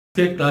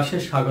ক্লাসে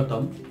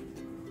স্বাগতম।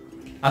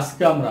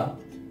 আজকে আমরা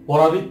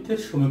পরাবৃত্তের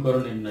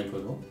সমীকরণ নির্ণয়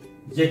করব,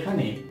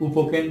 যেখানে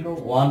উপকেন্দ্র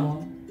 1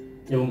 1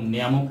 এবং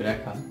নিয়ামক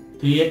রেখা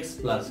 3x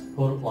 +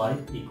 4y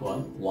 =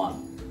 1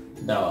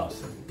 দেওয়া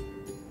আছে।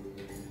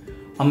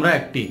 আমরা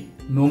একটি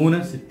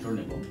নমুনা চিত্র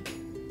নেব।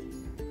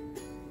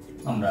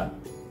 আমরা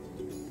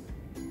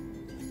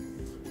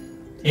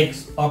x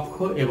অক্ষ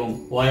এবং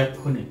y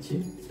অক্ষ নিচ্ছি।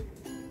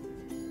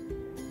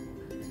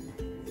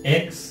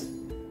 x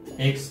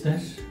x'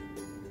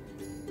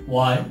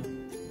 y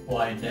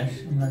y'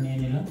 আমরা নিয়ে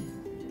নিলাম।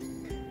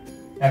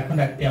 এখন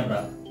একটি আমরা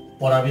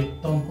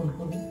পরাবৃত্ত অঙ্কন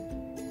করব।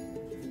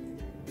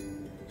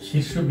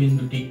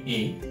 শীর্ষবিন্দুটি A,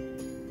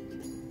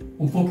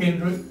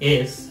 উপকেন্দ্র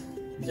S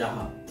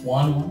যাহা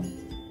 1 1,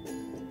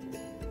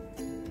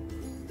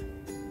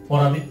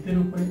 পরাবৃত্তের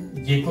উপরে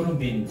যে কোনো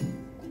বিন্দু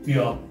P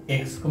of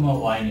x,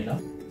 y নিলাম।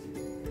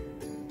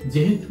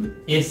 যেহেতু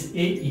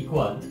SA =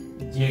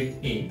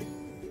 ZA,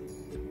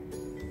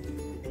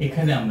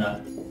 এখানে আমরা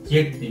Z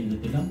বিন্দু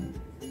দিলাম।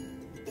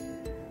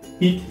 P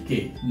থেকে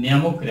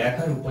নিয়ামক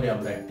রেখার উপরে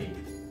আমরা একটি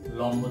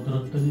লম্ব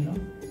দূরত্ব দিলাম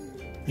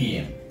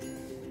PM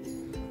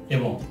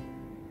এবং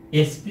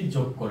SP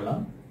যোগ করলাম,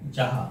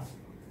 যাহা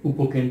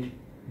উপকেন্দ্র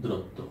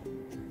দূরত্ব।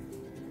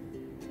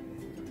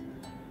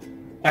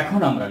 এখন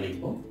আমরা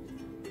লিখব,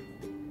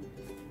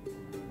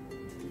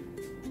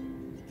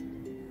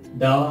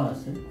 দেওয়া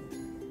আছে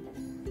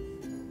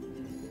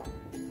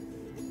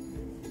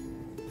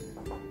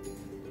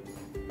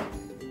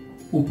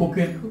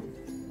উপকেন্দ্র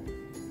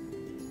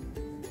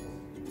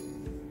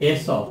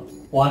S of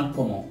 1,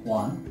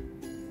 1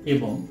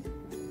 এবং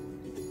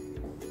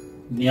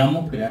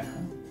নিয়ামক রেখা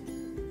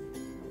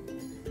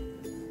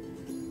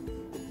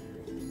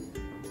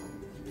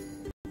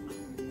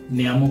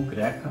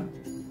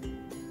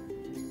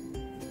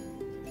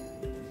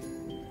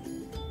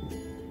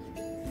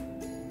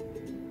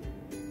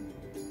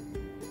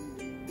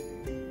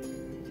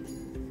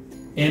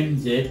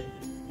MZ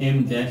M'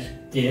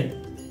 এর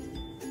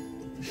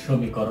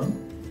সমীকরণ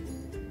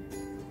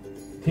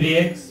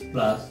 3x +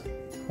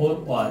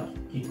 4y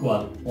 =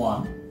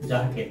 1,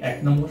 যাকে 1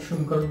 নম্বর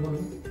সমীকরণ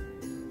বলব।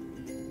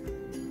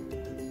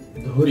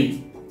 ধরি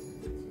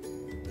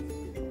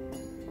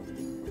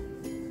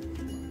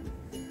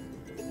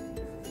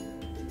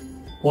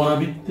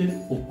পরাবৃত্তের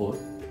উপর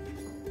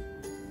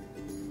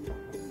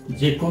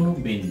যে কোনো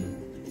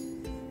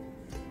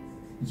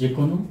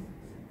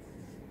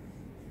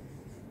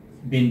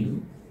বিন্দু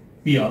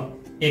P of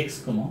x,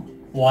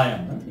 y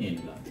আমরা নিয়ে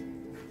নিলাম।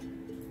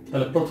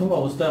 তাহলে প্রথম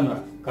অবস্থায় আমরা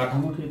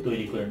কাঠামোটি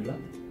তৈরি করে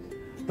নিলাম।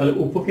 তাহলে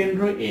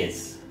উপকেন্দ্র S,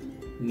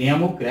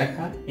 নিয়ামক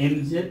রেখা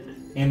MZ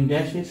M'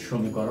 এর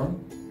সমীকরণ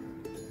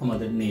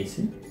আমাদের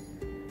নিয়েছি।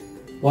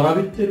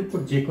 পরাবৃত্তের উপর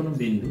যে কোনো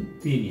বিন্দু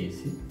P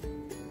নিয়েছি।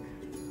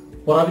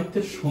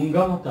 পরাবৃত্তের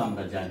সংজ্ঞা মতে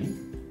আমরা জানি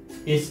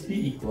SP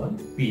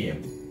 = PM।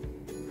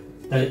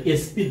 তাহলে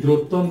SP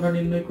দূরত্ব আমরা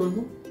নির্ণয় করব।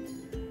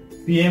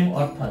 PM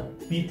অর্থাৎ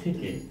P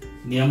থেকে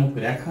নিয়ামক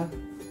রেখা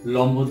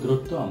লম্ব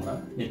দূরত্ব আমরা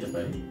নিতে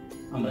পারি।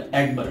 আমরা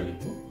একবারে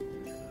লিখব।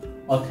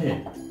 অতএব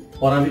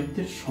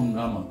পরাবৃত্তের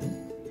সংজ্ঞা মতে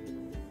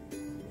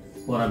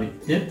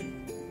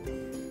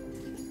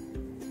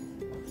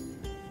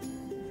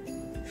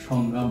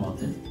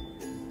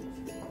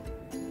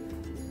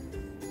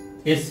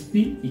SP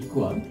 =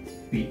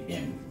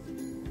 PM।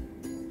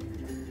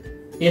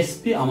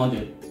 SP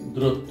আমাদের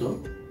দূরত্ব,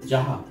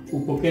 যাহা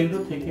উপকেন্দ্র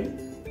থেকে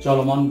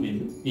চলমান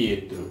বিন্দু P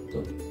এর দূরত্ব।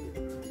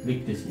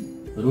 লিখতেছি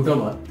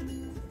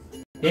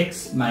 √x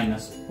 - 1²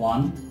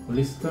 +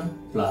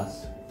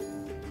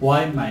 y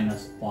 -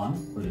 1²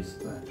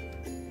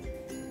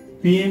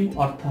 PM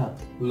অর্থাৎ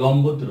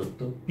লম্ব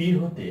দূরত্ব P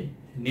হতে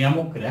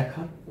নিয়ামক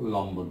রেখার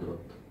লম্ব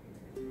দূরত্ব।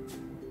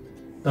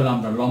 তাহলে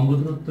আমরা লম্ব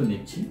দূরত্ব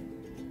নিচ্ছি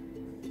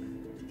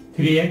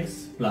 3x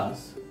 +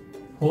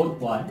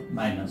 4y -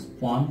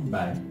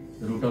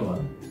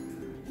 1/√।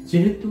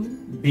 যেহেতু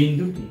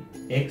বিন্দুটি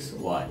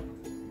xy,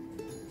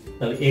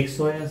 তাহলে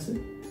xy আছে।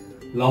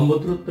 লম্ব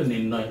দূরত্ব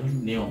নির্ণয়ের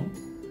নিয়ম,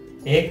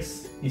 x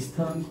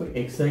স্থানাঙ্ক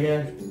x জায়গায়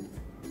আসবে,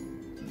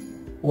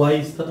 y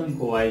স্থানাঙ্ক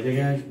y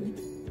জায়গায় আসবে,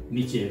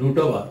 নিচে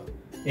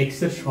 √x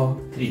এর সহগ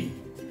 3,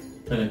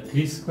 তাহলে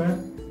 3²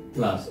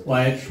 +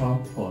 y এর সহগ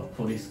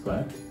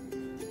 4²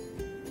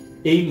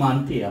 এই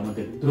মানটি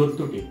আমাদের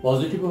দূরত্বটি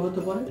পজিটিভ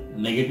হতে পারে,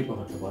 নেগেটিভ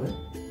হতে পারে।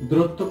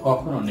 দূরত্ব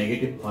কখনো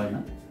নেগেটিভ হয় না,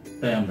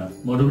 তাই আমরা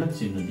মডুলার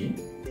চিহ্ন দিয়ে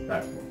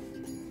রাখব।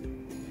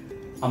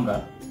 আমরা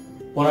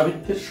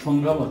পরাবৃত্তের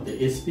সংজ্ঞা মতে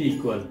SP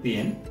 =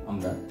 PM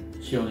আমরা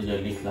সে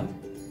অনুযায়ী লিখলাম।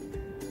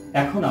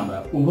 এখন আমরা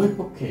উভয়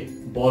পক্ষে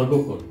বর্গ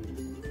করব।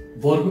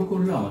 বর্গ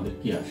করলে আমাদের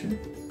কি আসে?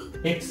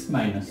 x -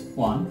 1²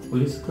 +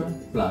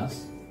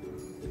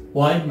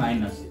 y -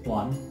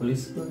 1² =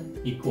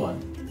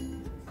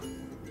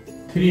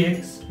 3x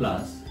 +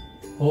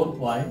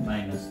 4y -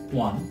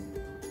 1²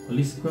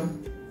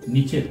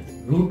 নিচের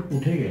রুট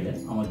উঠে গেলে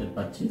আমাদের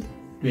পাচ্ছি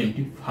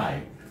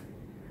 25।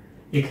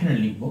 এখানে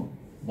লিখব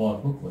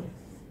বর্গ করে।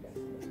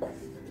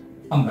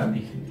 আমরা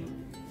লিখে নিলাম।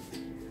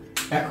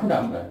 এখন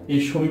আমরা এই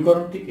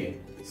সমীকরণটিকে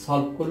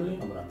সলভ করলে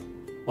আমরা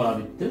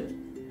পরাবৃত্তের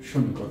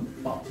সমীকরণ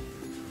পাব।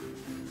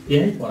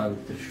 এটাই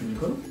পরাবৃত্তের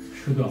সমীকরণ,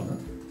 শুধু আমরা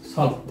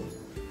সলভ করব।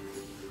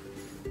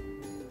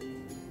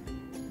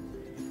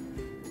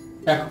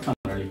 এখন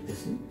আমরা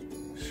লিখতেছি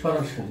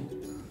সরাসরি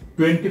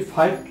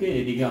 25 কে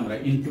এদিকে আমরা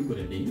ইনটু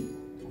করে দিই।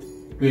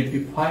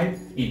 25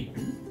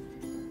 into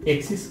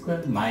x square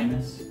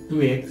minus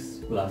 2x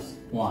plus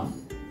 1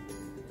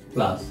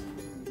 plus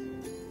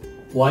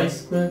y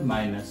square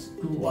minus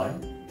 2y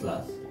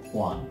plus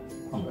 1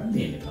 আমরা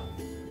নিয়ে নিলাম।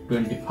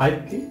 25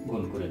 কে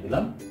গুণ করে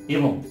দিলাম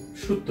এবং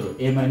সূত্র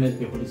a minus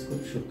b whole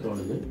square সূত্র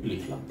অনুযায়ী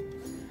লিখলাম।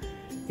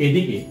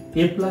 এদিকে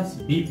a plus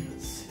b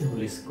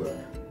whole square,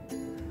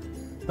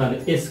 তাহলে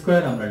a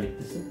স্কয়ার আমরা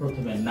লিখতেছি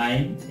প্রথমে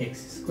 9x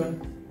square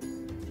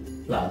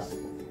plus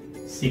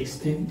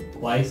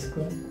 16y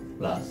square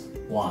plus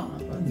 1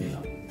 আমরা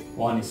নিলাম।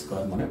 1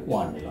 স্কয়ার মানে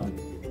 1 নিলাম।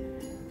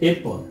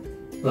 এরপর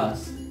প্লাস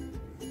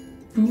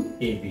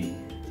 2ab,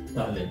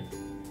 তাহলে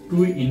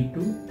 2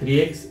 ইনটু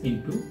 3x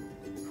ইনটু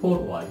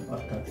 4y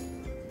অর্থাৎ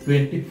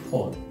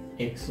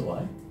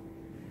 24xy।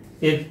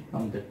 এর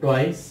আমাদের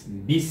টয়েস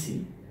bc,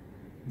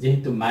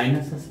 যেহেতু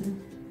মাইনাস আছে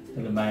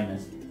তাহলে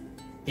মাইনাস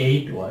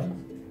 8y,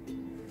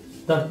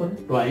 তারপর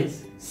টয়েস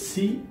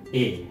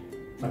ca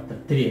অর্থাৎ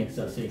 3x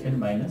আছে এখানে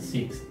মাইনাস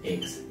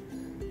 6x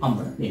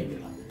আমরা নিয়ে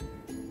নিলাম।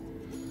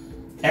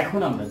 এখন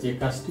আমরা যে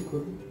কাজটি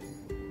করব,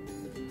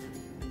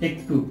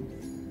 একটু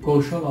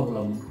কৌশল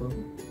অবলম্বন করব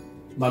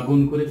বা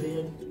গুণ করে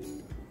দিয়ে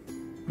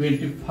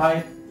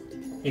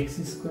 25x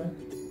square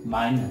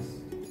minus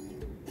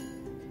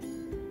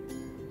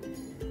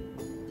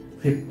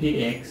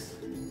 50x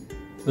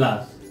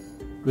plus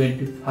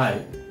 25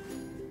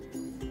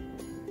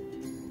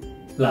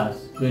 plus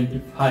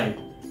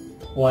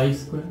 25y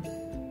square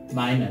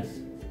minus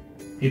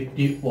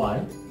 50y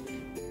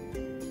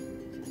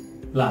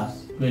plus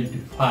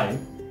 25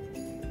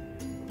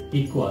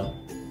 equal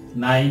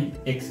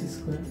 9x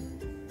square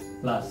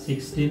plus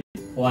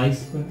 16y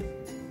square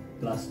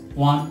plus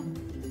 1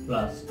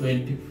 plus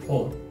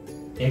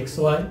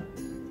 24xy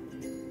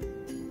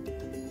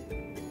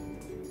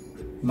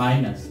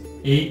minus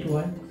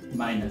 8y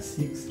minus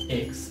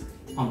 6x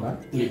আমরা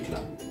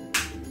লিখলাম।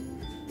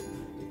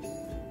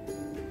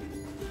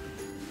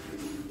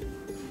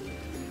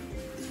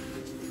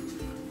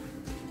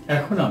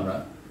 এখন আমরা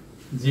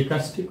যে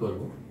কাজটি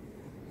করব,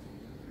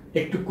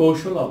 একটু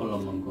কৌশল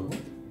অবলম্বন করব।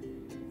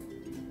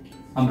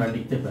 আমরা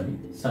লিখতে পারি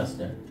such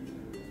that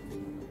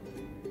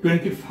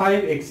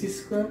 25x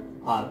square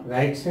R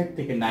right side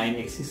থেকে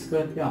 9x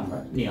স্কয়ার কে আমরা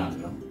নিয়ে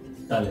আনলাম,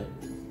 তাহলে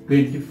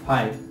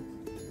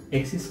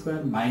 25x square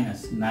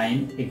minus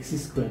 9x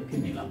square কে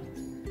নিলাম।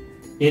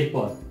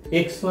 এরপর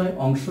xy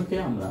অংশকে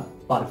আমরা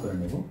পার করে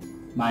নেব,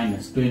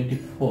 মাইনাস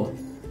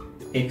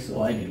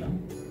 24xy নিলাম।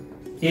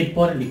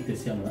 এরপরে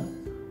লিখতেছি আমরা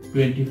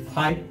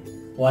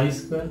 25y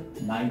square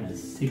minus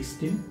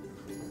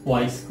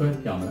 16y square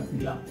কে আমরা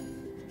নিলাম।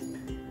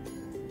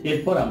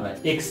 এরপর আমরা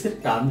x এর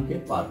টার্মকে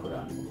পার করে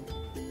আনব,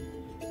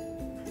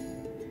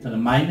 তাহলে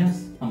মাইনাস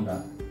আমরা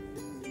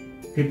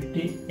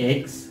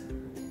 50x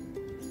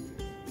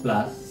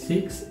প্লাস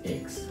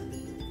 6x,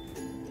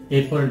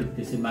 এরপরে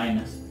লিখতেছি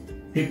মাইনাস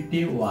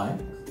 50y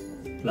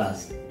প্লাস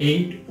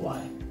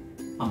 8y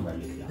আমরা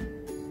লিখলাম।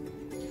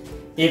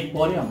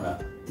 এরপরে আমরা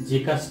যে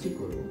কাজটি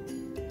করব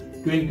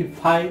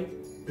 25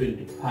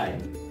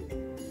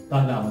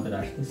 তাহলে আমাদের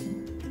আসতেছে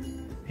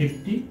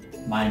 50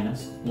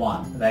 মাইনাস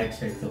 1 রাইট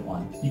সাইড থেকে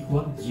 1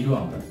 ইকুয়াল 0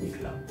 আমরা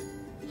লিখলাম।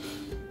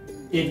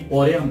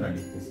 এরপরে আমরা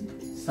লিখতেছি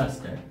such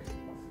that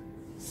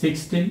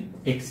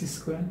 16x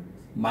square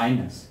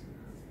minus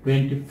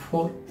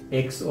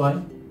 24xy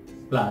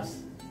plus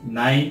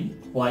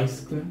 9y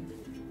square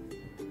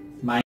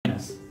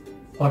minus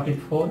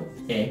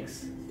 44x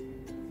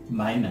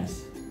minus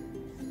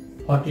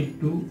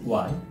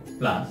 42y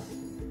plus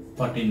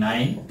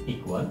 49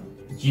 equal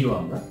 0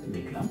 আমরা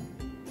লিখলাম।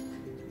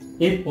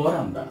 এরপর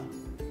আমরা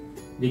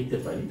লিখতে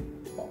পারি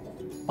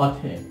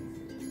অতএব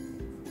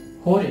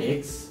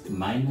 4x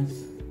minus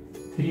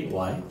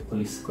 3y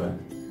whole square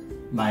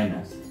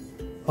minus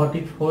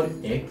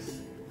 44x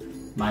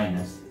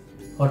minus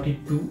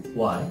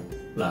 42y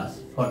plus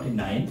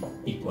 49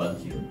 equal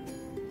 0।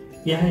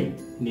 ইহাই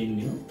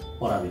নির্ণয়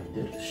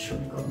পরাবৃত্তের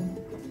সমীকরণ।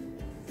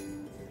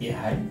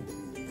 ইহাই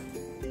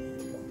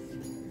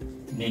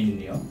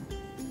নির্ণয়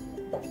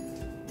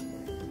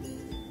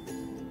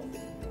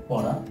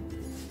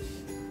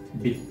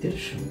পরাবৃত্তের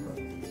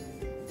সমীকরণ।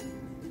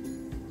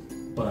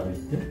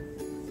 পরাবৃত্তের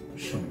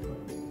সমীকরণ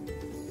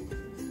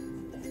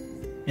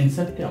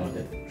অ্যান্সারটি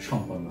আমাদের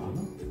সম্পন্ন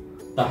হলো।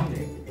 তাহলে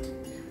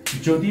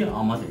যদি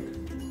আমাদের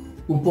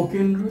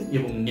উপকেন্দ্র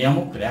এবং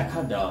নিয়ামক রেখা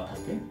দেওয়া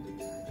থাকে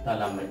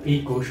তাহলে আমরা এই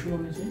কৌশল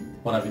অনুযায়ী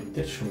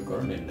পরাবৃত্তের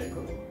সমীকরণ নির্ণয়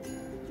করব।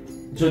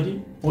 যদি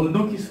অন্য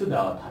কিছু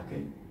দেওয়া থাকে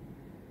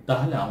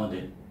তাহলে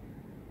আমাদের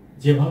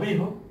যেভাবেই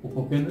হোক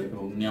উপকেন্দ্র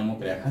এবং নিয়ামক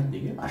রেখার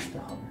দিকে আসতে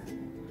হবে।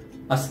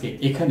 আজকে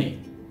এখানেই,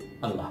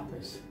 আল্লাহ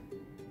হাফেজ।